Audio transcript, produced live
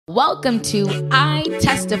Welcome to I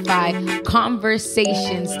Testify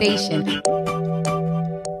Conversation Station.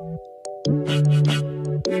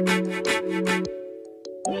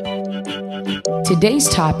 Today's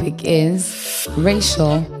topic is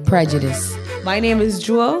racial prejudice. My name is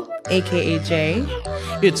Jewel, aka Jay.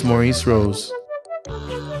 It's Maurice Rose.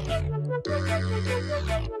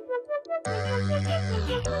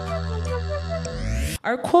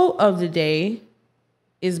 Our quote of the day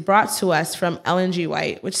is brought to us from Ellen G.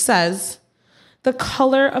 White, which says, "The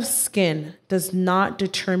color of skin does not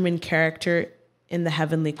determine character in the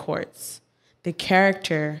heavenly courts. The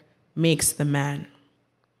character makes the man."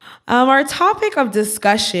 Our topic of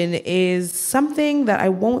discussion is something that I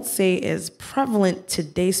won't say is prevalent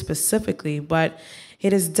today specifically, but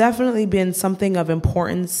it has definitely been something of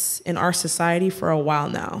importance in our society for a while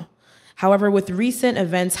now. However, with recent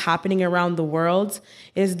events happening around the world,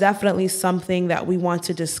 it is definitely something that we want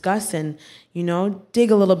to discuss and,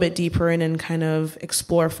 dig a little bit deeper in and kind of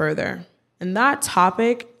explore further. And that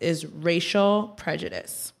topic is racial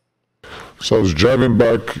prejudice. So I was driving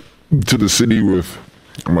back to the city with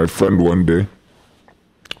my friend one day.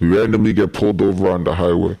 We randomly get pulled over on the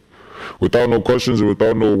highway. Without no questions and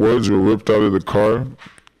without no words, we were ripped out of the car,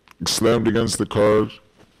 slammed against the car,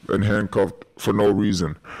 and handcuffed for no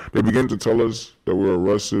reason. They began to tell us that we were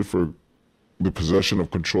arrested for the possession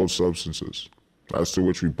of controlled substances, as to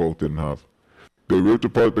which we both didn't have. They ripped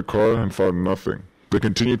apart the car and found nothing. They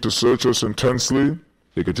continued to search us intensely.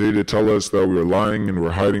 They continued to tell us that we were lying and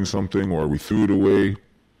we're hiding something or we threw it away.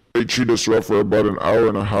 They treated us rough for about an hour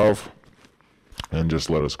and a half and just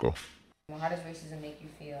let us go. How does racism make you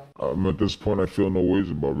feel? At this point, I feel no ways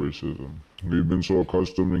about racism. We've been so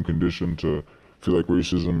accustomed and conditioned to feel like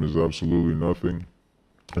racism is absolutely nothing.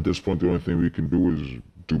 At this point, the only thing we can do is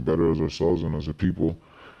do better as ourselves and as a people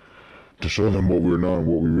to show them what we're not and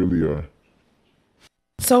what we really are.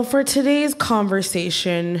 So for today's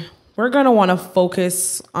conversation, we're going to want to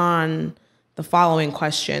focus on the following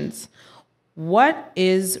questions. What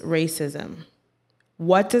is racism?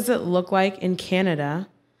 What does it look like in Canada?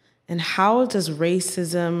 And how does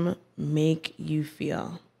racism make you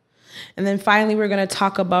feel? And then finally, we're going to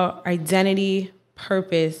talk about identity,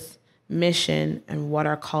 purpose, mission, and what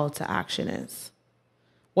our call to action is.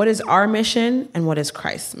 What is our mission and what is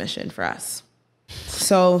Christ's mission for us?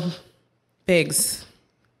 So, Biggs,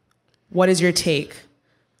 what is your take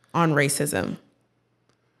on racism?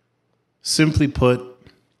 Simply put,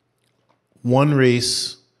 one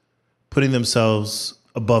race putting themselves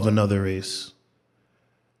above another race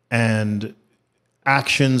and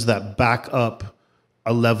actions that back up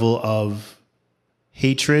a level of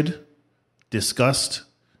hatred, disgust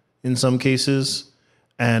in some cases,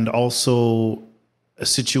 and also a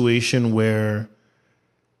situation where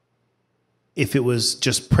if it was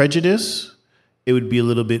just prejudice, it would be a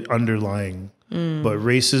little bit underlying. But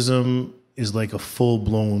racism is like a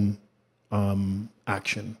full-blown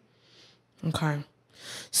action. Okay.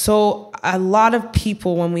 So a lot of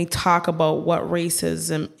people, when we talk about what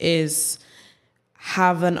racism is,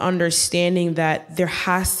 have an understanding that there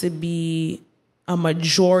has to be a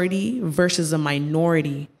majority versus a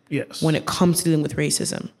minority when it comes to dealing with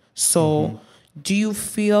racism. So do you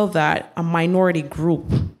feel that a minority group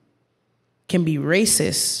can be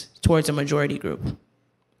racist towards a majority group?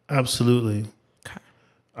 Absolutely. Okay.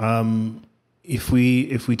 If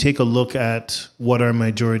we take a look at what our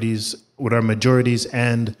majorities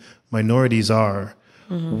and minorities are,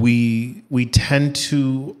 we tend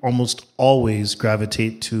to almost always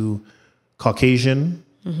gravitate to Caucasian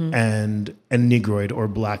and Negroid or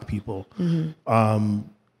Black people.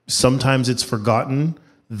 Sometimes it's forgotten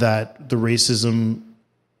that the racism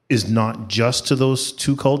is not just to those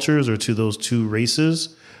two cultures or to those two races.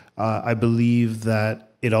 I believe that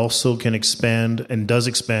it also can expand and does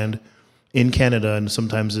expand in Canada and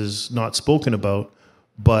sometimes is not spoken about,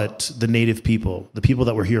 but the native people, the people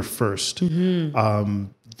that were here first,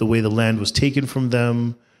 the way the land was taken from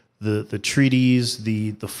them, the treaties,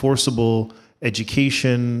 the forcible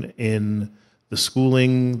education in the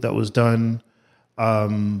schooling that was done,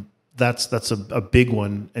 that's a big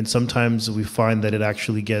one. And sometimes we find that it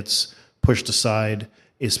actually gets pushed aside,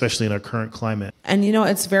 especially in our current climate. And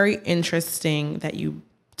it's very interesting that you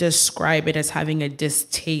describe it as having a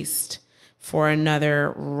distaste for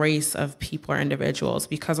another race of people or individuals,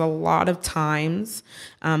 because a lot of times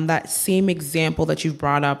that same example that you've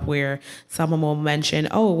brought up where someone will mention,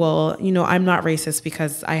 oh, well, I'm not racist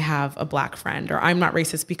because I have a Black friend, or I'm not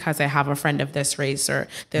racist because I have a friend of this race or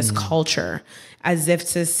this culture, as if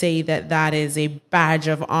to say that that is a badge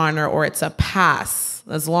of honor or it's a pass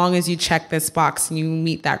box. As long as you check this box and you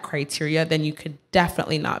meet that criteria, then you could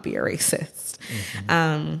definitely not be a racist.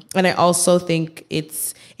 And I also think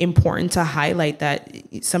it's important to highlight that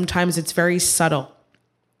sometimes it's very subtle.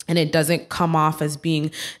 And it doesn't come off as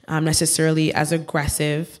being necessarily as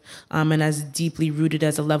aggressive and as deeply rooted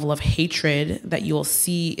as a level of hatred that you'll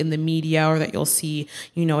see in the media, or that you'll see,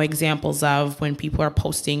 examples of when people are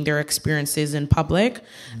posting their experiences in public.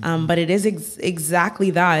 But it is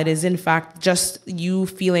exactly that. It is, in fact, just you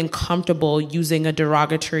feeling comfortable using a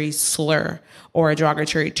derogatory slur or a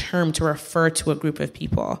derogatory term to refer to a group of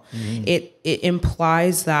people. It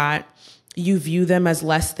implies that you view them as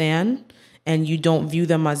less than, and you don't view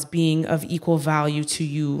them as being of equal value to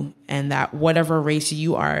you, and that whatever race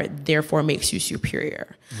you are, therefore makes you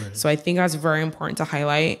superior. Right. So I think that's very important to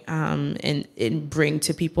highlight and bring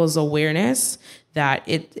to people's awareness that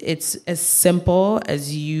it's as simple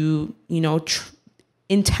as you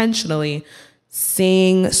intentionally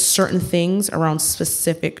saying certain things around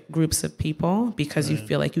specific groups of people because you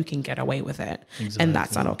feel like you can get away with it. Exactly. And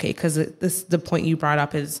that's not okay. Because the point you brought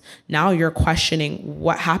up is now you're questioning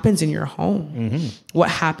what happens in your home, what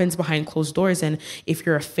happens behind closed doors. And if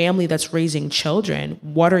you're a family that's raising children,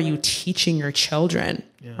 what are you teaching your children?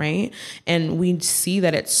 Yeah. Right. And we see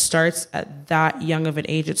that it starts at that young of an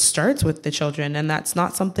age. It starts with the children. And that's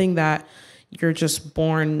not something that you're just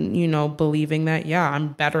born, believing that, I'm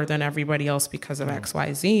better than everybody else because of X,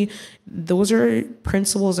 Y, Z. Those are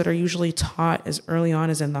principles that are usually taught as early on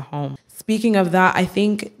as in the home. Speaking of that, I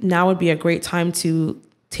think now would be a great time to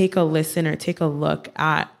take a listen or take a look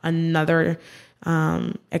at another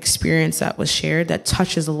experience that was shared that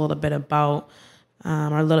touches a little bit about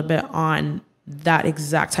or a little bit on that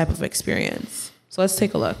exact type of experience. So let's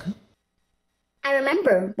take a look. I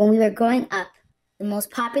remember when we were growing up, the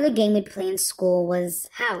most popular game we'd play in school was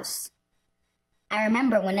house. I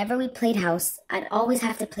remember whenever we played house, I'd always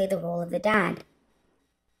have to play the role of the dad.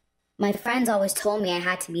 My friends always told me I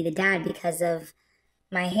had to be the dad because of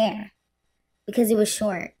my hair, because it was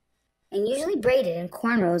short, and usually braided in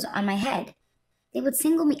cornrows on my head. They would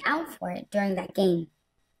single me out for it during that game.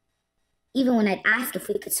 Even when I'd ask if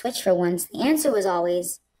we could switch for once, the answer was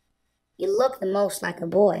always, "You look the most like a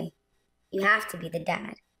boy. You have to be the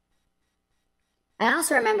dad." I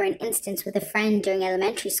also remember an instance with a friend during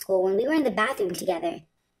elementary school when we were in the bathroom together.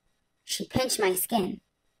 She pinched my skin,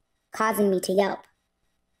 causing me to yelp.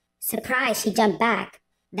 Surprised, she jumped back.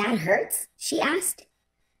 "That hurts?" she asked.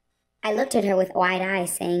 I looked at her with wide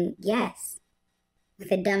eyes, saying, "Yes,"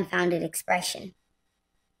 with a dumbfounded expression.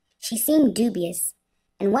 She seemed dubious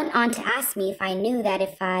and went on to ask me if I knew that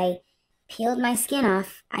if I peeled my skin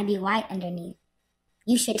off, I'd be white underneath.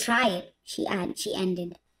 "You should try it," she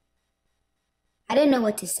ended. I didn't know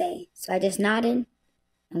what to say, so I just nodded,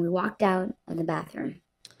 and we walked out of the bathroom.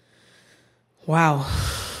 Wow.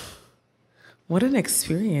 What an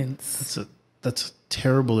experience. That's a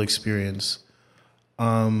terrible experience.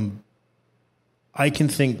 I can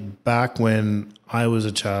think back when I was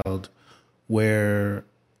a child where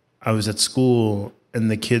I was at school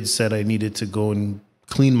and the kids said I needed to go and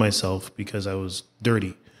clean myself because I was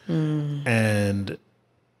dirty. And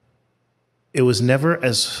it was never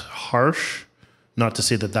as harsh. Not to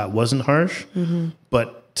say that wasn't harsh,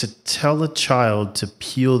 but to tell a child to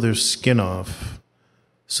peel their skin off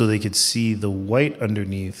so they could see the white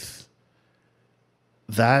underneath,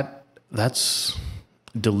 that's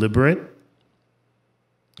deliberate.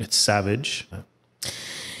 It's savage.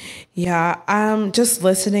 Yeah, just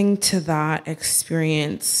listening to that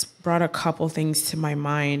experience brought a couple things to my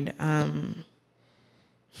mind.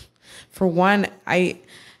 For one,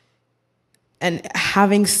 and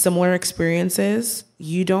having similar experiences,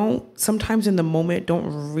 you sometimes in the moment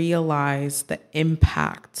don't realize the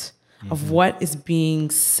impact of what is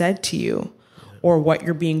being said to you or what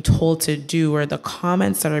you're being told to do or the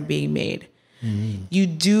comments that are being made. You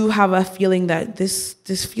do have a feeling that this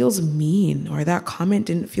feels mean, or that comment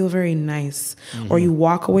didn't feel very nice, or you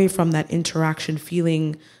walk away from that interaction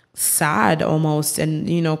feeling sad almost and,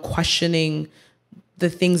 questioning the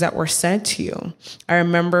things that were said to you. I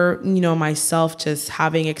remember, myself just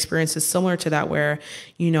having experiences similar to that where,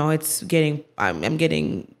 I'm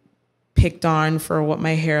getting picked on for what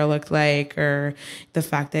my hair looked like, or the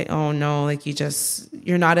fact that, oh no, like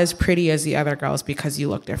you're not as pretty as the other girls because you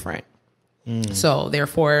look different. So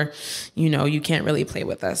therefore, you can't really play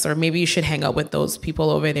with us, or maybe you should hang out with those people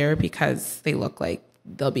over there because they look like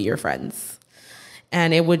they'll be your friends.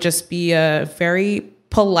 And it would just be a very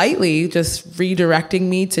politely just redirecting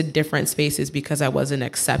me to different spaces because I wasn't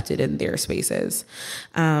accepted in their spaces.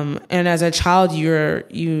 And as a child,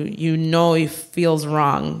 you know it feels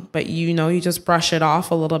wrong, but you just brush it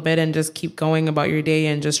off a little bit and just keep going about your day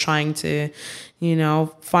and just trying to,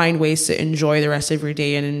 find ways to enjoy the rest of your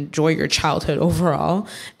day and enjoy your childhood overall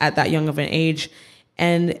at that young of an age.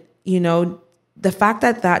 And, the fact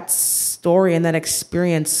that story and that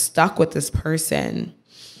experience stuck with this person,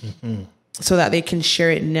 so that they can share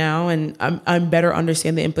it now and I'm better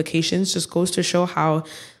understand the implications, just goes to show how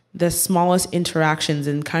the smallest interactions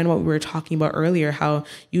and kind of what we were talking about earlier, how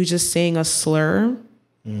you just saying a slur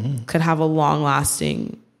could have a long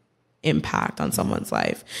lasting impact on someone's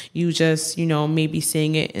life. You just, maybe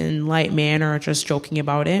saying it in light manner or just joking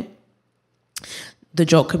about it. The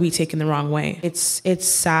joke could be taken the wrong way. It's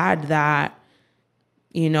sad that,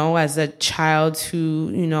 as a child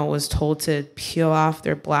who, was told to peel off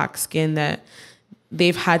their black skin, that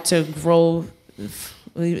they've had to grow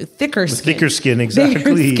thicker skin,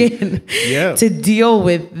 exactly. Thicker skin, yeah. to deal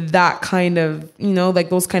with that kind of, like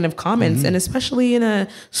those kind of comments. And especially in a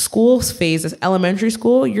school phase, as elementary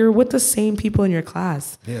school, you're with the same people in your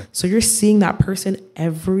class. Yeah. So you're seeing that person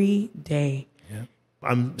every day. Yeah.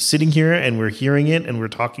 I'm sitting here and we're hearing it and we're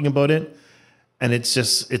talking about it. And it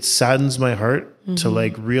saddens my heart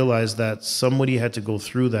to realize that somebody had to go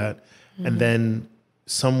through that. And then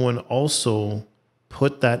someone also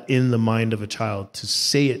put that in the mind of a child to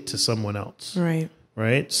say it to someone else. Right.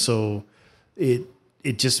 Right. So it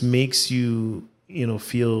just makes you,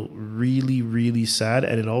 feel really, really sad.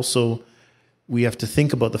 And it also, we have to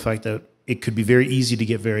think about the fact that it could be very easy to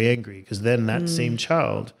get very angry, because then that same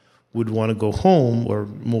child would want to go home, or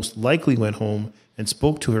most likely went home and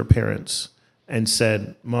spoke to her parents and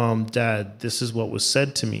said, Mom, Dad, this is what was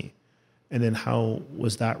said to me. And then how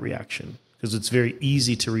was that reaction? Because it's very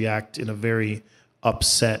easy to react in a very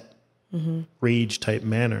upset, rage type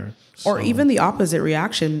manner. Or even the opposite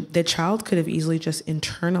reaction. The child could have easily just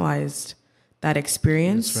internalized that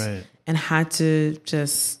experience. That's right. And had to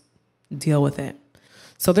just deal with it.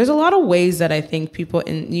 So there's a lot of ways that I think people,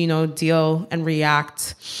 deal and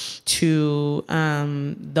react to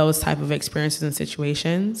those type of experiences and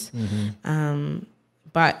situations.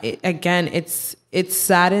 But it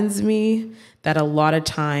saddens me that a lot of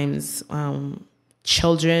times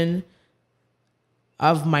children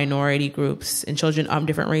of minority groups and children of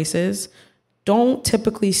different races don't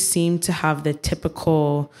typically seem to have the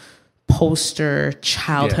typical poster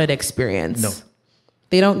childhood experience. No.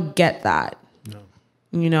 They don't get that.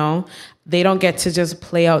 They don't get to just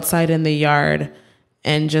play outside in the yard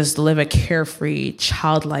and just live a carefree,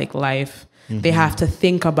 childlike life. They have to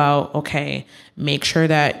think about, okay, make sure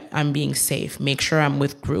that I'm being safe, make sure I'm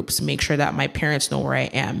with groups, make sure that my parents know where I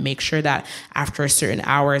am, make sure that after certain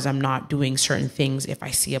hours, I'm not doing certain things. If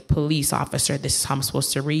I see a police officer, this is how I'm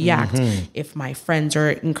supposed to react. If my friends are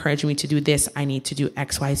encouraging me to do this, I need to do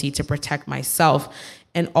X, Y, Z to protect myself.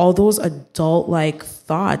 And all those adult-like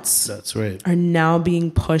thoughts That's right. are now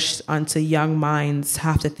being pushed onto young minds to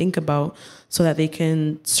have to think about so that they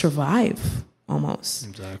can survive almost.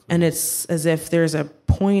 Exactly. And it's as if there's a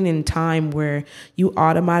point in time where you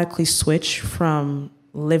automatically switch from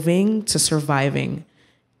living to surviving.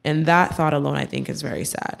 And that thought alone, I think, is very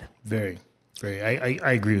sad. Very, very.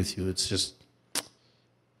 I agree with you. It's just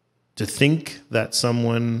to think that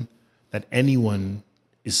anyone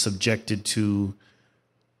is subjected to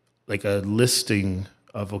like a listing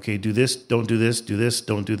of, okay, do this, don't do this, do this,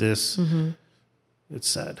 don't do this. It's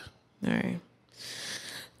sad. All right.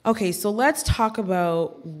 Okay, so let's talk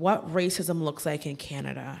about what racism looks like in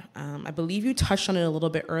Canada. I believe you touched on it a little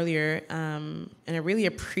bit earlier, and I really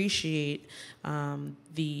appreciate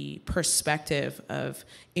the perspective of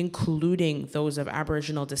including those of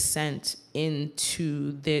Aboriginal descent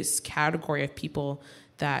into this category of people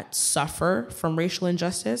that suffer from racial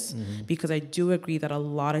injustice, because I do agree that a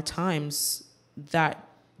lot of times that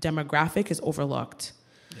demographic is overlooked.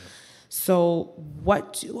 So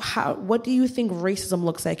what do you think racism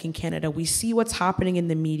looks like in Canada? We see what's happening in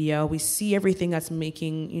the media. We see everything that's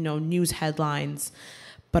making, news headlines.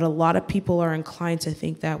 But a lot of people are inclined to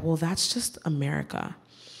think that, well, that's just America.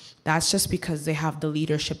 That's just because they have the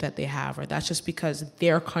leadership that they have, or that's just because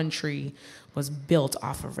their country was built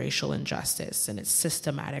off of racial injustice and it's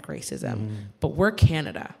systematic racism. But we're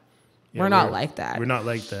Canada. We're not like that. We're not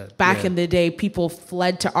like that. Back in the day, people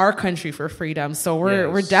fled to our country for freedom. So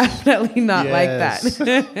we're definitely not like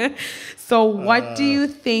that. So what do you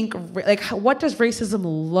think, what does racism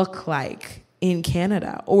look like in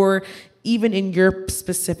Canada, or even in your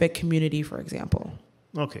specific community, for example?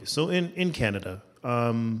 Okay, so in Canada,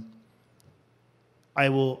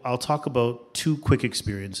 I'll talk about two quick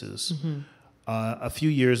experiences. A few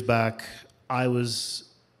years back, I was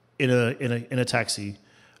in a taxi,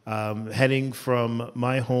 heading from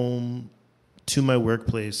my home to my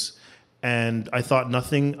workplace, and I thought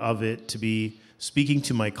nothing of it to be speaking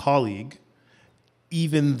to my colleague,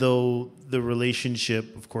 even though the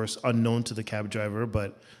relationship, of course, unknown to the cab driver,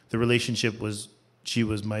 but the relationship was she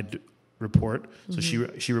was my report, so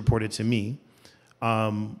she reported to me.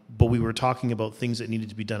 But we were talking about things that needed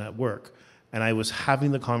to be done at work, and I was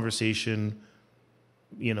having the conversation,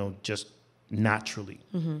 just naturally.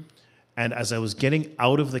 And as I was getting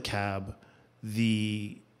out of the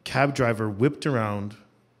cab driver whipped around.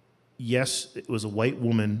 Yes, it was a white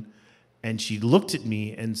woman, and she looked at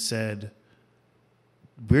me and said,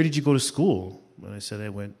 "Where did you go to school?" And I said, "I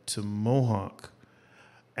went to Mohawk."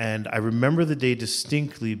 And I remember the day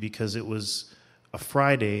distinctly because it was a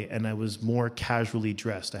Friday and I was more casually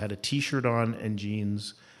dressed. I had a T-shirt on and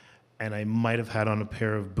jeans, and I might have had on a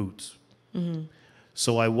pair of boots.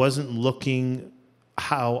 So I wasn't looking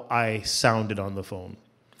how I sounded on the phone.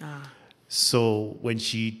 So when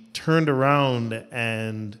she turned around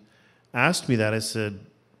and asked me that, I said,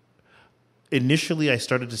 initially I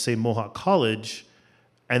started to say Mohawk College,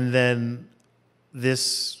 and then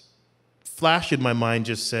this flash in my mind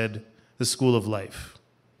just said the School of Life.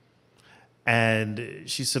 And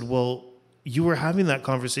she said, "Well, you were having that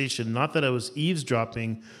conversation, not that I was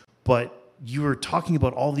eavesdropping, but you were talking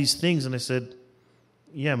about all these things." And I said,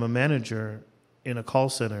 "Yeah, I'm a manager in a call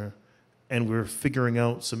center, and we're figuring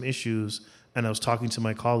out some issues, and I was talking to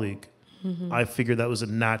my colleague." I figured that was a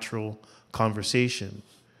natural conversation.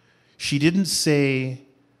 She didn't say,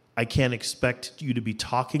 "I can't expect you to be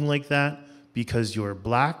talking like that because you're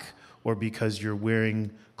black or because you're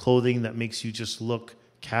wearing clothing that makes you just look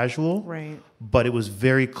casual." Right. But it was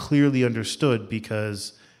very clearly understood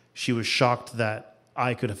because she was shocked that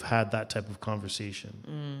I could have had that type of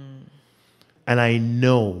conversation. And I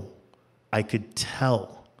could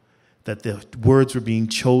tell that the words were being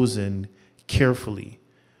chosen carefully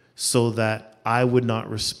so that I would not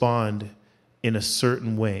respond in a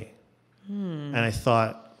certain way. And I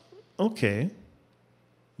thought, okay,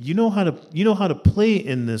 you know how to play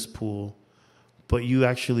in this pool, but you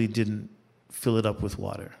actually didn't fill it up with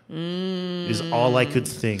water. Is all I could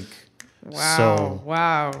think.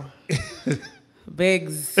 Wow.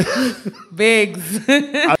 Biggs.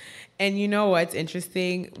 And you know what's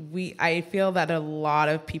interesting? I feel that a lot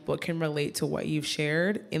of people can relate to what you've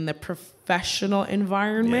shared. In the professional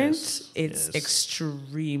environment, it's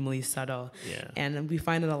extremely subtle. Yeah. And we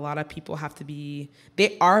find that a lot of people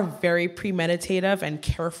they are very premeditative and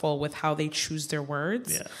careful with how they choose their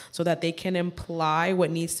words so that they can imply what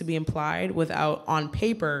needs to be implied without, on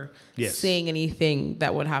paper, saying anything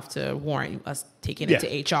that would have to warrant us taking it to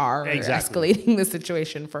HR or escalating the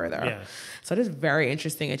situation further. Yeah. So it is very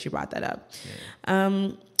interesting that you brought that up.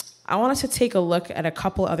 I want us to take a look at a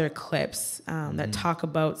couple other clips that talk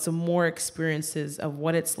about some more experiences of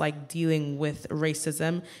what it's like dealing with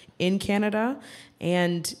racism in Canada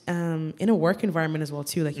and in a work environment as well,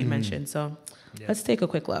 too, like you mentioned. So let's take a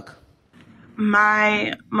quick look.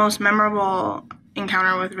 My most memorable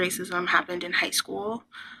encounter with racism happened in high school.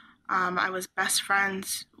 I was best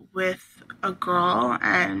friends with a girl,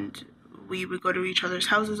 and we would go to each other's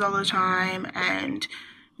houses all the time, and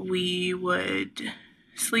we would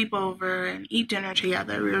sleep over and eat dinner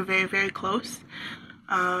together. We were very, very close.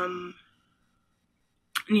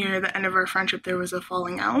 Near the end of our friendship, there was a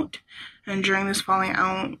falling out, and during this falling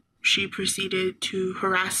out, she proceeded to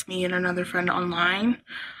harass me and another friend online.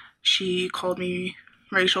 She called me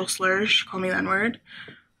racial slurs. She called me the N-word.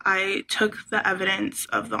 I took the evidence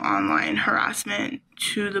of the online harassment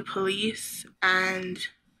to the police, and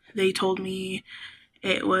they told me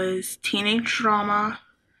it was teenage drama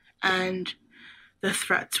and the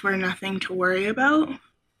threats were nothing to worry about,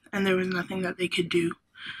 and there was nothing that they could do.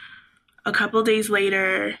 A couple days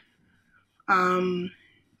later,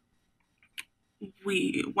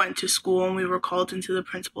 we went to school and we were called into the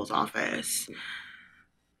principal's office.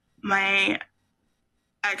 My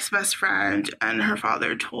ex-best friend and her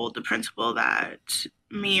father told the principal that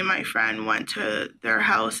me and my friend went to their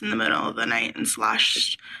house in the middle of the night and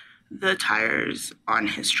slashed the tires on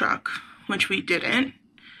his truck, which we didn't.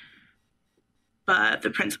 But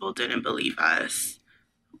the principal didn't believe us.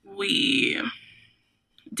 We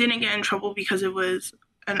didn't get in trouble because it was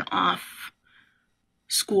an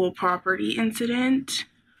off-school property incident.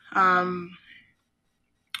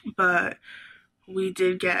 But we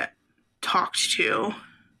did get talked to.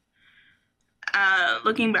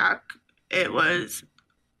 Looking back, it was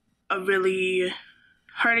a really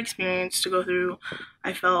hard experience to go through.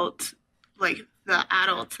 I felt like the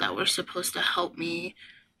adults that were supposed to help me,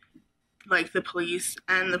 like the police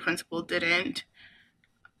and the principal, didn't.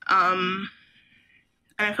 And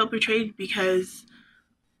I felt betrayed because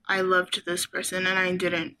I loved this person and I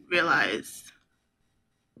didn't realize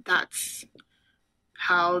that's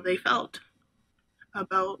how they felt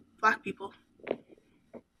about Black people.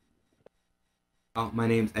 My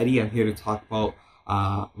name's Eddie. I'm here to talk about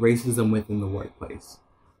racism within the workplace.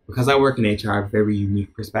 Because I work in HR, I have a very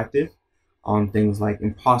unique perspective on things like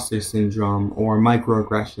imposter syndrome or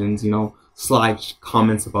microaggressions, sly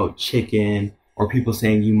comments about chicken or people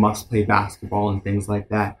saying you must play basketball and things like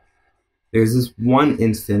that. There's this one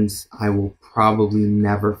instance I will probably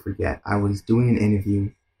never forget. I was doing an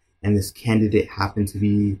interview and this candidate happened to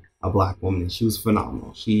be a Black woman and she was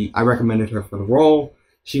phenomenal. I recommended her for the role.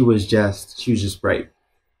 She was just great.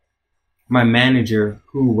 My manager,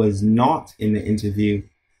 who was not in the interview,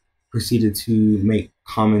 proceeded to make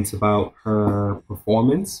comments about her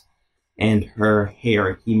performance and her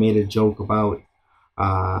hair. He made a joke about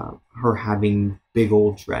her having big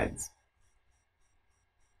old dreads.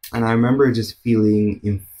 And I remember just feeling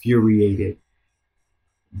infuriated,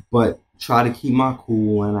 but try to keep my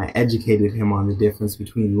cool, and I educated him on the difference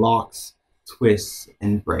between locks, twists,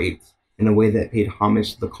 and braids in a way that paid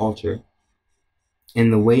homage to the culture.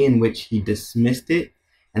 And the way in which he dismissed it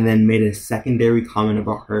and then made a secondary comment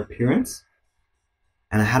about her appearance.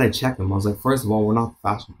 And I had to check him. I was like, first of all, we're not the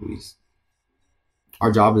fashion police.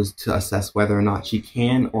 Our job is to assess whether or not she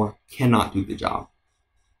can or cannot do the job.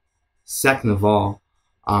 Second of all,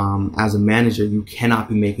 as a manager, you cannot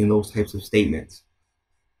be making those types of statements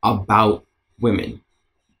about women.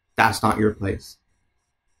 That's not your place.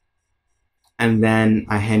 And then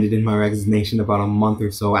I handed in my resignation about a month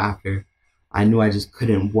or so after. I knew I just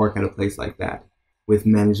couldn't work at a place like that with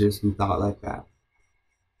managers who thought like that.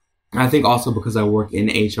 And I think also because I work in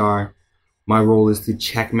HR, my role is to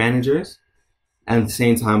check managers. And at the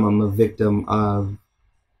same time, I'm a victim of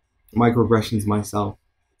microaggressions myself.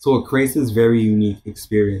 So it creates this very unique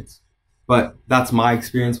experience. But that's my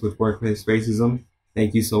experience with workplace racism.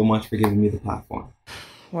 Thank you so much for giving me the platform.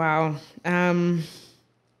 Wow.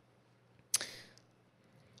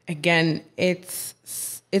 Again, it's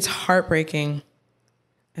heartbreaking.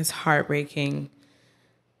 It's heartbreaking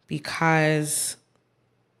because,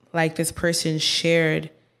 like this person shared,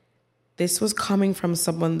 this was coming from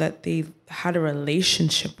someone that they had a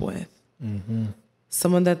relationship with. Mm-hmm.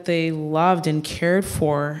 Someone that they loved and cared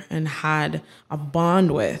for and had a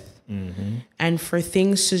bond with. Mm-hmm. And for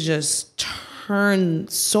things to just turn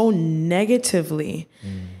so negatively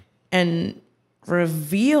and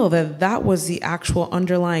reveal that was the actual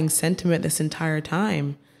underlying sentiment this entire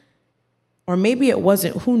time. Or maybe it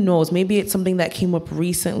wasn't, who knows? Maybe it's something that came up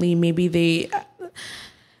recently. Maybe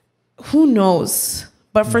who knows?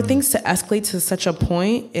 But for things to escalate to such a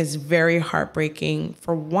point is very heartbreaking,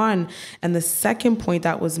 for one. And the second point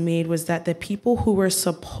that was made was that the people who were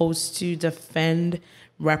supposed to defend,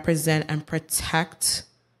 represent, and protect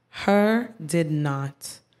her did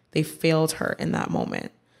not. They failed her in that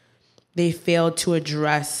moment. They failed to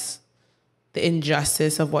address the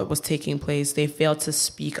injustice of what was taking place. They failed to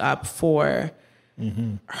speak up for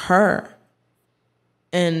her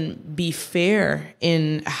and be fair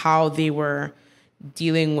in how they were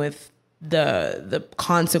dealing with the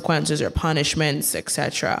consequences or punishments,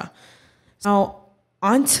 etc. Now,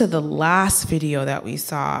 on to the last video that we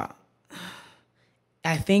saw.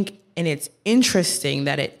 I think, and it's interesting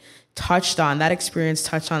that that experience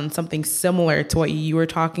touched on something similar to what you were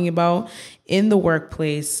talking about in the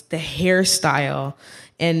workplace, the hairstyle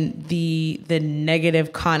and the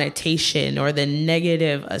negative connotation or the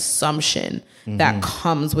negative assumption that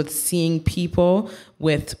comes with seeing people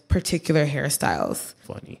with particular hairstyles.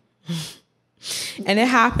 Funny. And it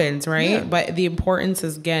happens, right? Yeah. But the importance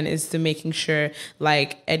is to making sure,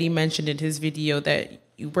 like Eddie mentioned in his video, that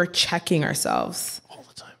we're checking ourselves.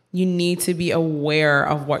 You need to be aware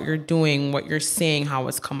of what you're doing, what you're saying, how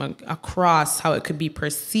it's coming across, how it could be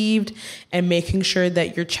perceived, and making sure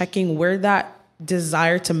that you're checking where that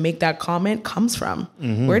desire to make that comment comes from.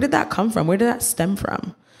 Mm-hmm. Where did that come from? Where did that stem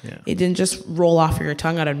from? Yeah. It didn't just roll off of your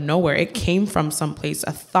tongue out of nowhere. It came from someplace,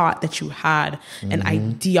 a thought that you had, an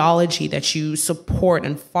ideology that you support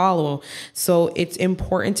and follow. So it's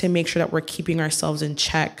important to make sure that we're keeping ourselves in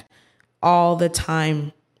check all the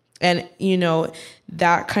time. And,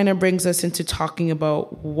 that kind of brings us into talking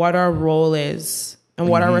about what our role is and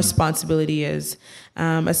what our responsibility is,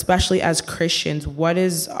 especially as Christians. What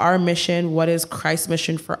is our mission? What is Christ's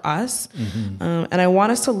mission for us? And I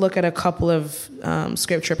want us to look at a couple of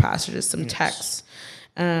scripture passages, some texts.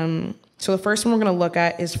 So the first one we're going to look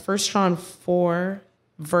at is 1 John 4,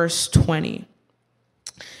 verse 20.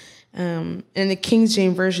 In the King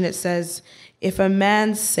James Version, it says, if a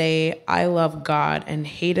man say, I love God, and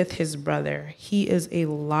hateth his brother, he is a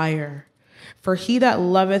liar. For he that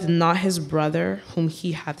loveth not his brother whom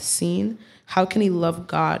he hath seen, how can he love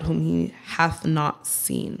God whom he hath not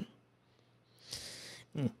seen?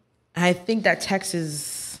 I think that text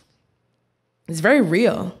is very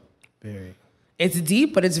real. Very. It's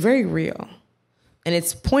deep, but it's very real. And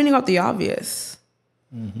it's pointing out the obvious.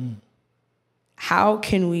 Mm-hmm. How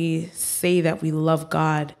can we say that we love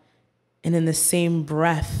God and in the same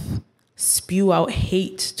breath spew out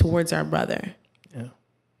hate towards our brother? Yeah.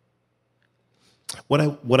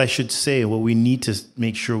 What I should say, what we need to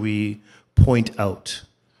make sure we point out,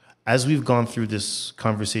 as we've gone through this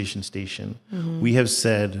conversation station, we have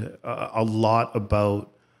said a lot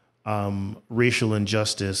about racial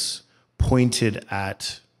injustice pointed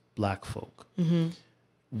at Black folk.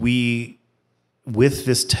 We, with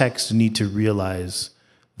this text, need to realize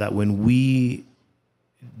that when we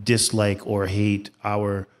dislike or hate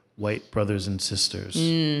our white brothers and sisters,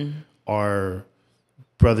 our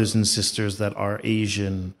brothers and sisters that are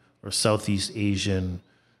Asian or Southeast Asian,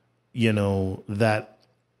 that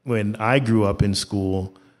when I grew up in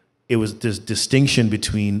school, it was this distinction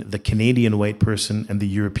between the Canadian white person and the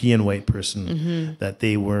European white person, that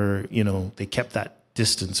they were, they kept that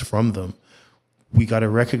distance from them. We got to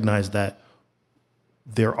recognize that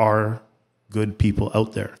there are good people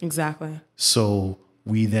out there. Exactly. So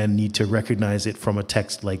we then need to recognize it from a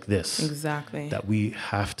text like this. Exactly. That we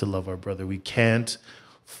have to love our brother. We can't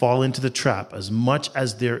fall into the trap. As much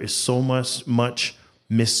as there is so much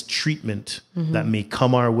mistreatment that may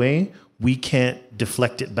come our way, we can't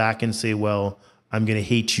deflect it back and say, well, I'm going to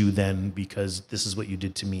hate you then because this is what you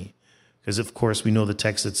did to me. Because, of course, we know the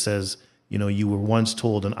text that says, you were once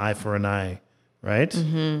told an eye for an eye, right?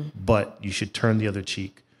 But you should turn the other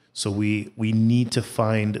cheek. So we need to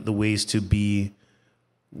find the ways to be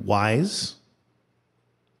wise,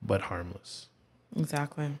 but harmless.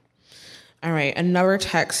 Exactly. All right. Another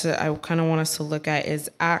text that I kind of want us to look at is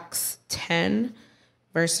Acts 10,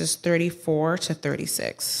 verses 34 to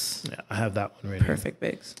 36. Yeah, I have that one right here. Perfect,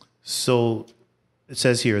 Biggs. So it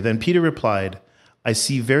says here, then Peter replied, I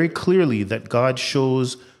see very clearly that God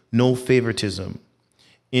shows no favoritism.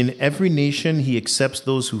 In every nation, he accepts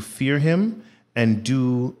those who fear him and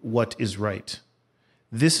do what is right.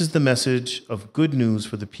 This is the message of good news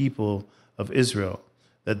for the people of Israel,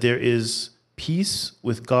 that there is peace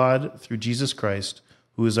with God through Jesus Christ,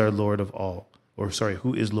 who is our Lord of all.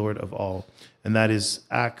 Who is Lord of all. And that is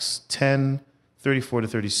Acts 10, 34 to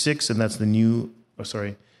 36, and that's the New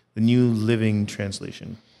Living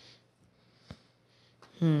Translation.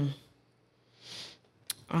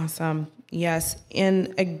 Awesome. Yes.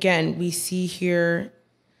 And again, we see here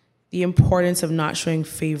the importance of not showing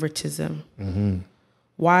favoritism.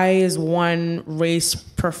 Why is one race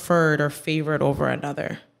preferred or favored over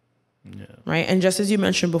another? Yeah. Right? And just as you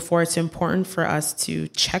mentioned before, it's important for us to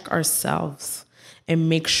check ourselves and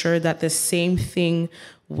make sure that the same thing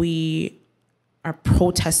we are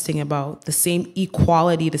protesting about, the same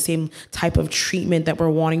equality, the same type of treatment that we're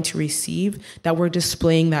wanting to receive, that we're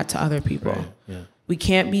displaying that to other people. Right. Yeah. We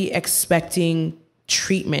can't be expecting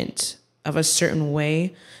treatment of a certain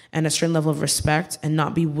way and a certain level of respect and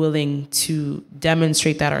not be willing to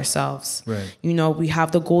demonstrate that ourselves. Right. We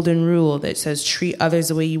have the golden rule that says treat others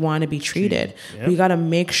the way you want to be treated. Yep. We got to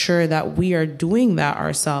make sure that we are doing that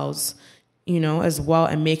ourselves, as well,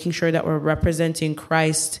 and making sure that we're representing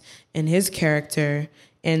Christ and his character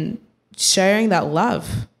and sharing that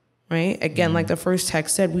love, right? Again, like the first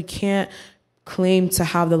text said, we can't claim to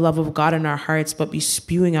have the love of God in our hearts, but be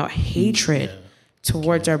spewing out hatred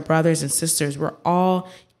towards our brothers and sisters. We're all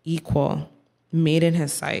equal, made in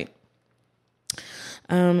his sight.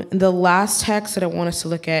 The last text that I want us to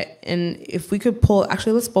look at, and if we could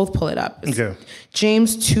let's both pull it up. Okay.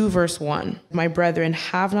 James 2, verse 1. My brethren,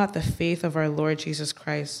 have not the faith of our Lord Jesus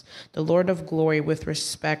Christ, the Lord of glory, with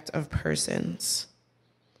respect of persons.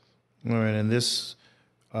 All right. And this,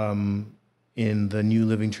 in the New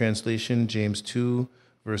Living Translation, James 2,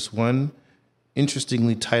 verse 1,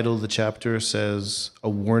 interestingly titled, the chapter says, a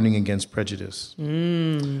warning against prejudice.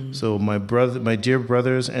 So my dear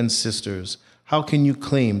brothers and sisters, how can you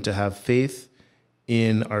claim to have faith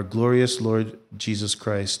in our glorious Lord Jesus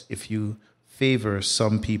Christ if you favor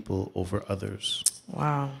some people over others?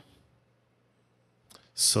 Wow.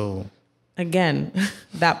 So again,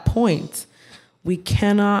 that point, we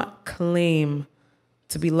cannot claim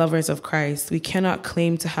to be lovers of Christ. We cannot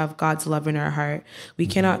claim to have God's love in our heart. We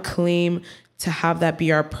cannot claim to have that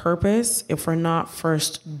be our purpose if we're not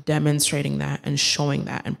first demonstrating that and showing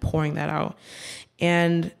that and pouring that out.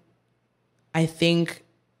 And I think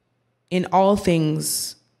in all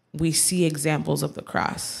things, we see examples of the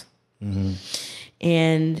cross.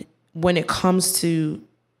 And when it comes to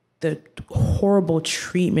the horrible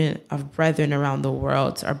treatment of brethren around the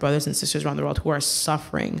world, our brothers and sisters around the world who are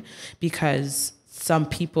suffering because some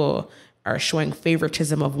people are showing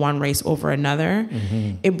favoritism of one race over another,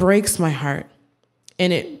 it breaks my heart.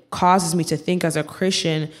 And it causes me to think as a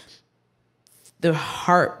Christian, the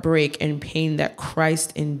heartbreak and pain that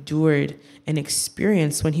Christ endured and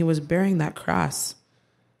experienced when he was bearing that cross.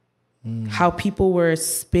 How people were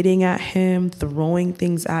spitting at him, throwing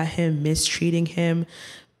things at him, mistreating him.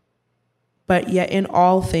 But yet in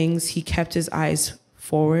all things, he kept his eyes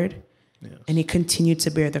forward and he continued to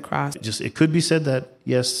bear the cross. It could be said that,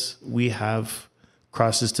 yes, we have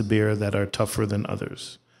crosses to bear that are tougher than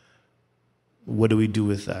others. What do we do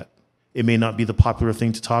with that? It may not be the popular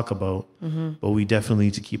thing to talk about, but we definitely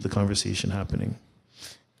need to keep the conversation happening.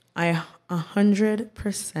 I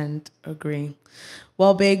 100% agree.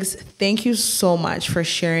 Well, Biggs, thank you so much for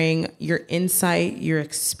sharing your insight, your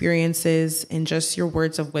experiences, and just your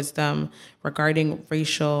words of wisdom regarding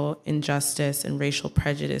racial injustice and racial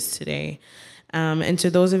prejudice today. And to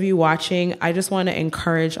those of you watching, I just want to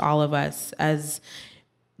encourage all of us, as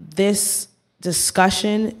this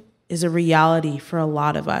discussion is a reality for a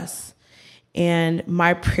lot of us. And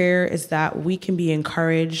my prayer is that we can be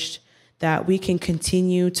encouraged, that we can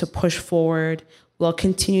continue to push forward. We'll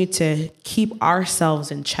continue to keep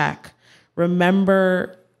ourselves in check.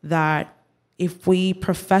 Remember that if we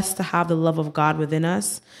profess to have the love of God within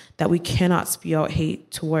us, that we cannot spew out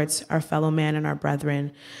hate towards our fellow man and our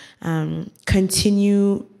brethren.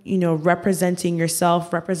 Continue, representing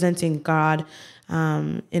yourself, representing God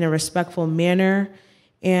in a respectful manner,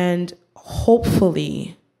 and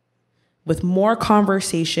hopefully, with more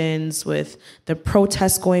conversations, with the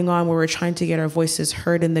protests going on where we're trying to get our voices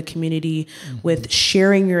heard in the community, with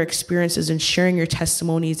sharing your experiences and sharing your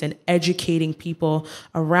testimonies and educating people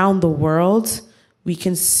around the world, we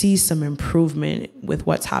can see some improvement with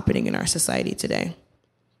what's happening in our society today.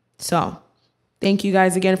 So thank you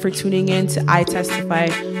guys again for tuning in to I Testify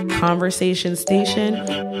Conversation Station.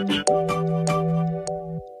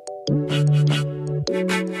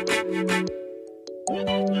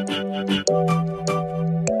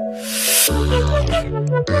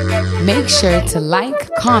 Make sure to like,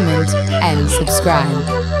 comment, and subscribe.